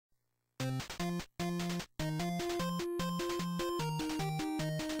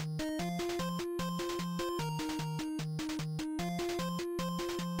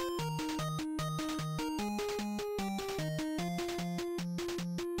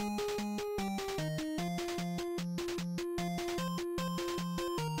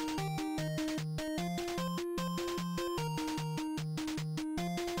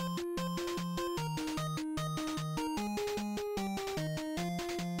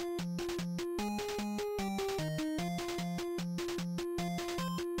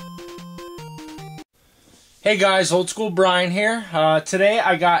Hey guys, OldSkoolBrian here. Today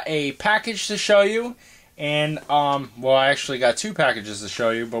I got a package to show you, and well, I actually got two packages to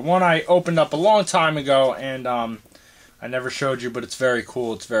show you, but one I opened up a long time ago, and I never showed you, but it's very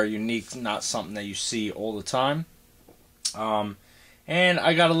cool. It's very unique, not something that you see all the time. And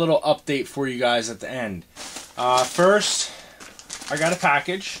I got a little update for you guys at the end. First, I got a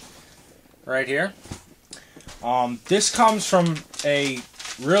package right here. This comes from a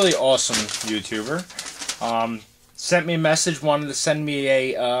really awesome YouTuber. Sent me a message, wanted to send me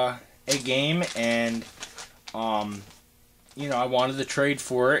a game, and you know, I wanted to trade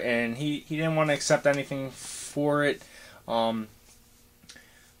for it, and he didn't want to accept anything for it, but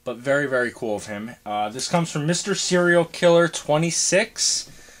very cool of him. This comes from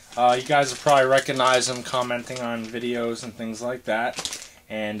Mrcerealkiller26. You guys will probably recognize him, commenting on videos and things like that,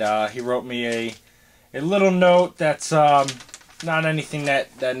 and he wrote me a little note that's not anything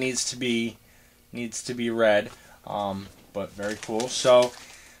that needs to be read, but very cool. So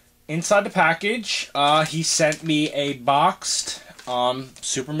inside the package, he sent me a boxed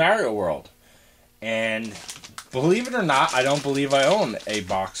Super Mario World, and believe it or not, I don't believe I own a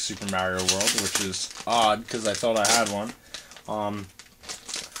boxed Super Mario World, which is odd because I thought I had one.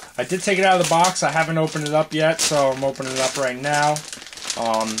 I did take it out of the box. I haven't opened it up yet, so I'm opening it up right now.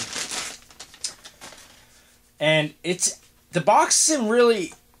 And the box is in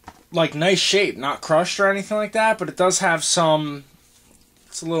really nice shape, not crushed or anything like that, but it does have some,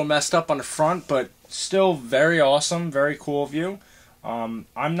 it's a little messed up on the front, but still very awesome, very cool of you. I'm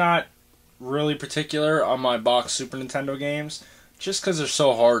not really particular on my box Super Nintendo games, just because they're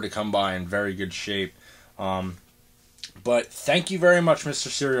so hard to come by in very good shape. But thank you very much, Mr.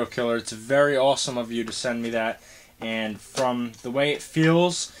 Serial Killer. It's very awesome of you to send me that, and from the way it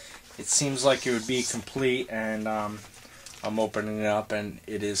feels, it seems like it would be complete, and I'm opening it up and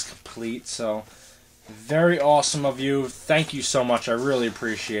it is complete. So very awesome of you. Thank you so much. I really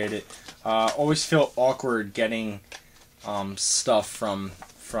appreciate it. Always feel awkward getting stuff from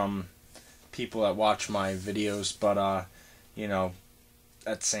people that watch my videos, but you know,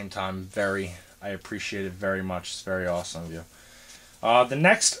 at the same time, I appreciate it very much. It's very awesome of you. The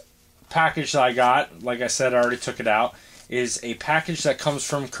next package that I got, like I said, I already took it out, is a package that comes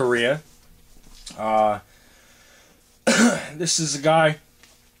from Korea. This is a guy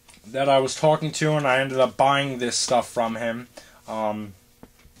that I was talking to, and I ended up buying this stuff from him. And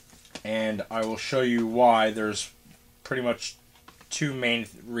I will show you why. There's pretty much two main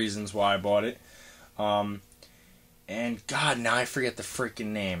reasons why I bought it. And God, now I forget the freaking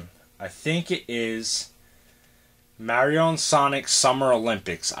name. I think it is Mario and Sonic Summer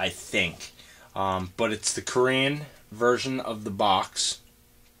Olympics, I think. But it's the Korean version of the box.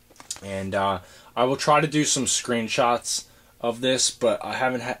 And I will try to do some screenshots of this, but I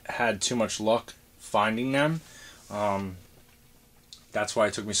haven't had too much luck finding them. That's why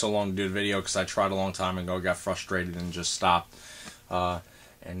it took me so long to do the video, because I tried a long time ago, got frustrated, and just stopped.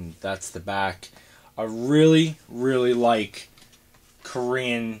 And that's the back. I really like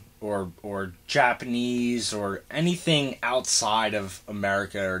Korean or Japanese or anything outside of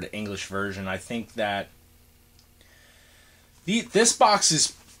America or the English version. I think that this box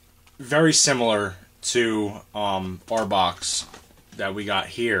is very similar to our box that we got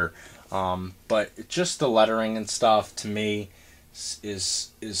here, but just the lettering and stuff to me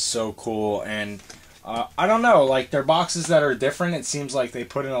is so cool. And I don't know, like, their boxes that are different, it seems like they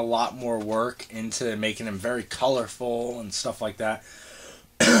put in a lot more work into making them very colorful and stuff like that.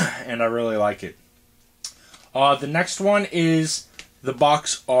 And I really like it. The next one is the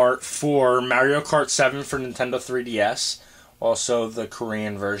box art for Mario Kart 7 for Nintendo 3DS, also the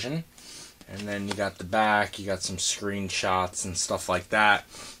Korean version. And then you got the back, you got some screenshots and stuff like that.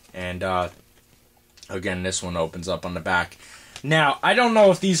 And again, this one opens up on the back. Now, I don't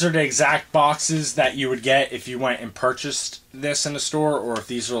know if these are the exact boxes that you would get if you went and purchased this in a store, or if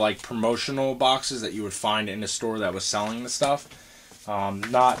these are like promotional boxes that you would find in a store that was selling the stuff.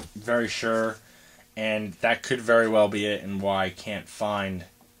 Not very sure, and that could very well be it, and why I can't find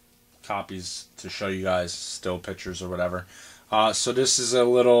copies to show you guys, still pictures or whatever. So this is a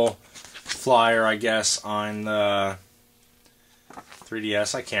little flyer, I guess, on the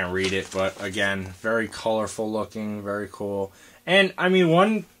 3DS. I can't read it, but again, very colorful looking, very cool. And I mean,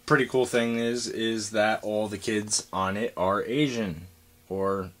 one pretty cool thing is that all the kids on it are Asian,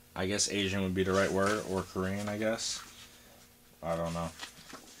 or I guess Asian would be the right word, or Korean, I guess. I don't know.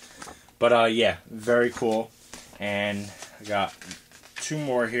 But yeah, very cool. And I got two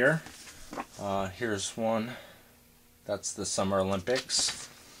more here. Here's one. That's the Summer Olympics.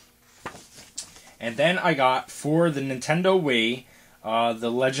 And then I got, for the Nintendo Wii, The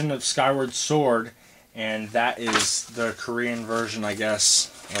Legend of Skyward Sword, and that is the Korean version, I guess,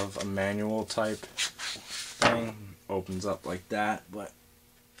 of a manual type thing. Opens up like that, but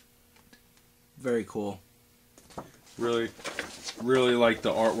very cool. Really like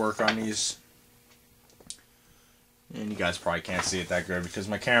the artwork on these. And you guys probably can't see it that good because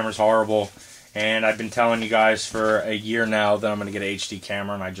my camera's horrible. And I've been telling you guys for a year now that I'm going to get an HD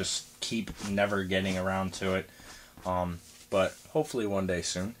camera, and I just keep never getting around to it. But hopefully one day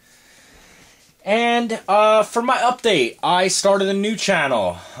soon. And for my update, I started a new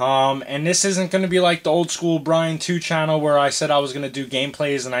channel. And this isn't going to be like the OldSkoolBrian 2 channel where I said I was going to do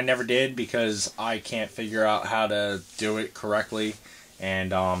gameplays and I never did because I can't figure out how to do it correctly.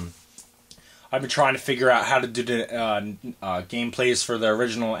 And I've been trying to figure out how to do the gameplays for the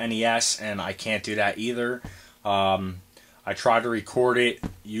original NES, and I can't do that either. I tried to record it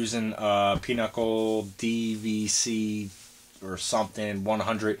using Pinnacle DVC or something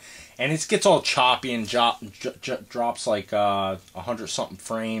 100, and it gets all choppy and drops like 100 something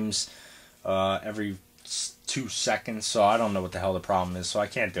frames every 2 seconds. So I don't know what the hell the problem is. So I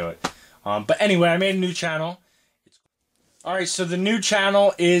can't do it. But anyway, I made a new channel. Alright, so the new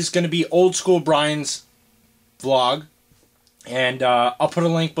channel is going to be OldSkoolBrian's vlog, and I'll put a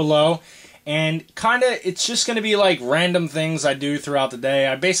link below, and it's just going to be like random things I do throughout the day.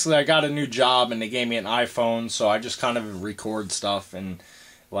 I got a new job and they gave me an iPhone, so I just kind of record stuff, and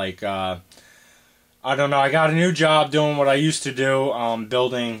like, I don't know, I got a new job doing what I used to do,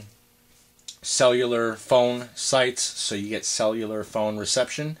 building cellular phone sites, so you get cellular phone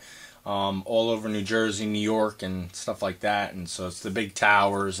reception. All over New Jersey, New York, and stuff like that. And so it's the big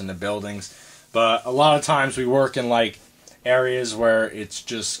towers and the buildings. But a lot of times we work in like areas where it's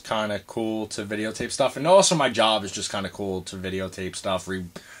just kind of cool to videotape stuff. And also my job is just kind of cool to videotape stuff,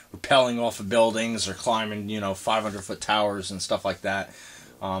 rappelling off of buildings or climbing, 500-foot towers and stuff like that.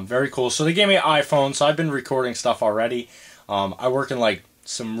 Very cool. So they gave me an iPhone, so I've been recording stuff already. I work in like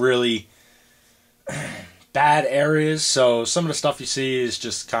some really bad areas, so some of the stuff you see is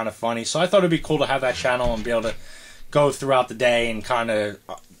just kind of funny. So I thought it'd be cool to have that channel and be able to go throughout the day and kind of,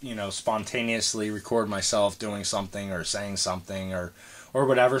 spontaneously record myself doing something or saying something or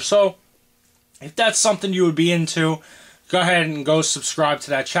whatever. So if that's something you would be into, go ahead and go subscribe to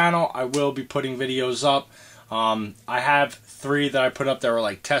that channel. I will be putting videos up. I have 3 that I put up that were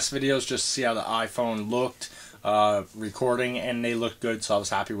like test videos just to see how the iPhone looked recording, and they looked good, so I was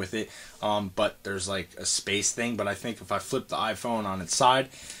happy with it. But there's like a space thing, but I think if I flip the iPhone on its side,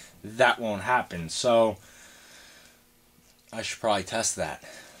 that won't happen. So I should probably test that.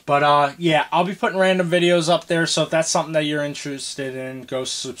 But yeah, I'll be putting random videos up there, so if that's something that you're interested in, go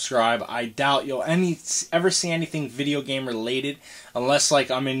subscribe. I doubt you'll ever see anything video game related unless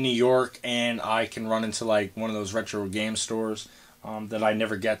like I'm in New York and I can run into like one of those retro game stores that I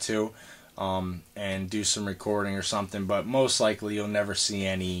never get to. And do some recording or something, but most likely you'll never see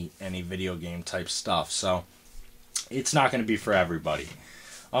any video game type stuff, so it's not going to be for everybody.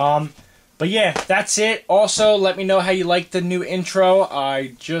 But yeah, that's it. Also, let me know how you like the new intro.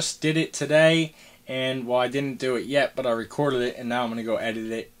 I just did it today, and well, I didn't do it yet, but I recorded it, and now I'm going to go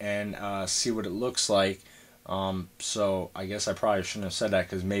edit it and see what it looks like. So I guess I probably shouldn't have said that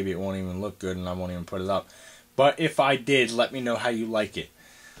because maybe it won't even look good and I won't even put it up. But if I did, let me know how you like it.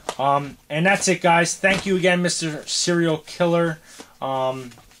 And that's it, guys. Thank you again, Mr. Serial Killer.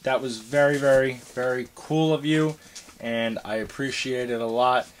 That was very, very, very cool of you, and I appreciate it a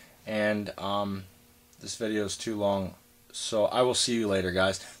lot. And this video is too long, so I will see you later,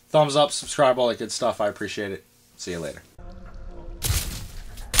 guys. Thumbs up, subscribe, all that good stuff. I appreciate it. See you later.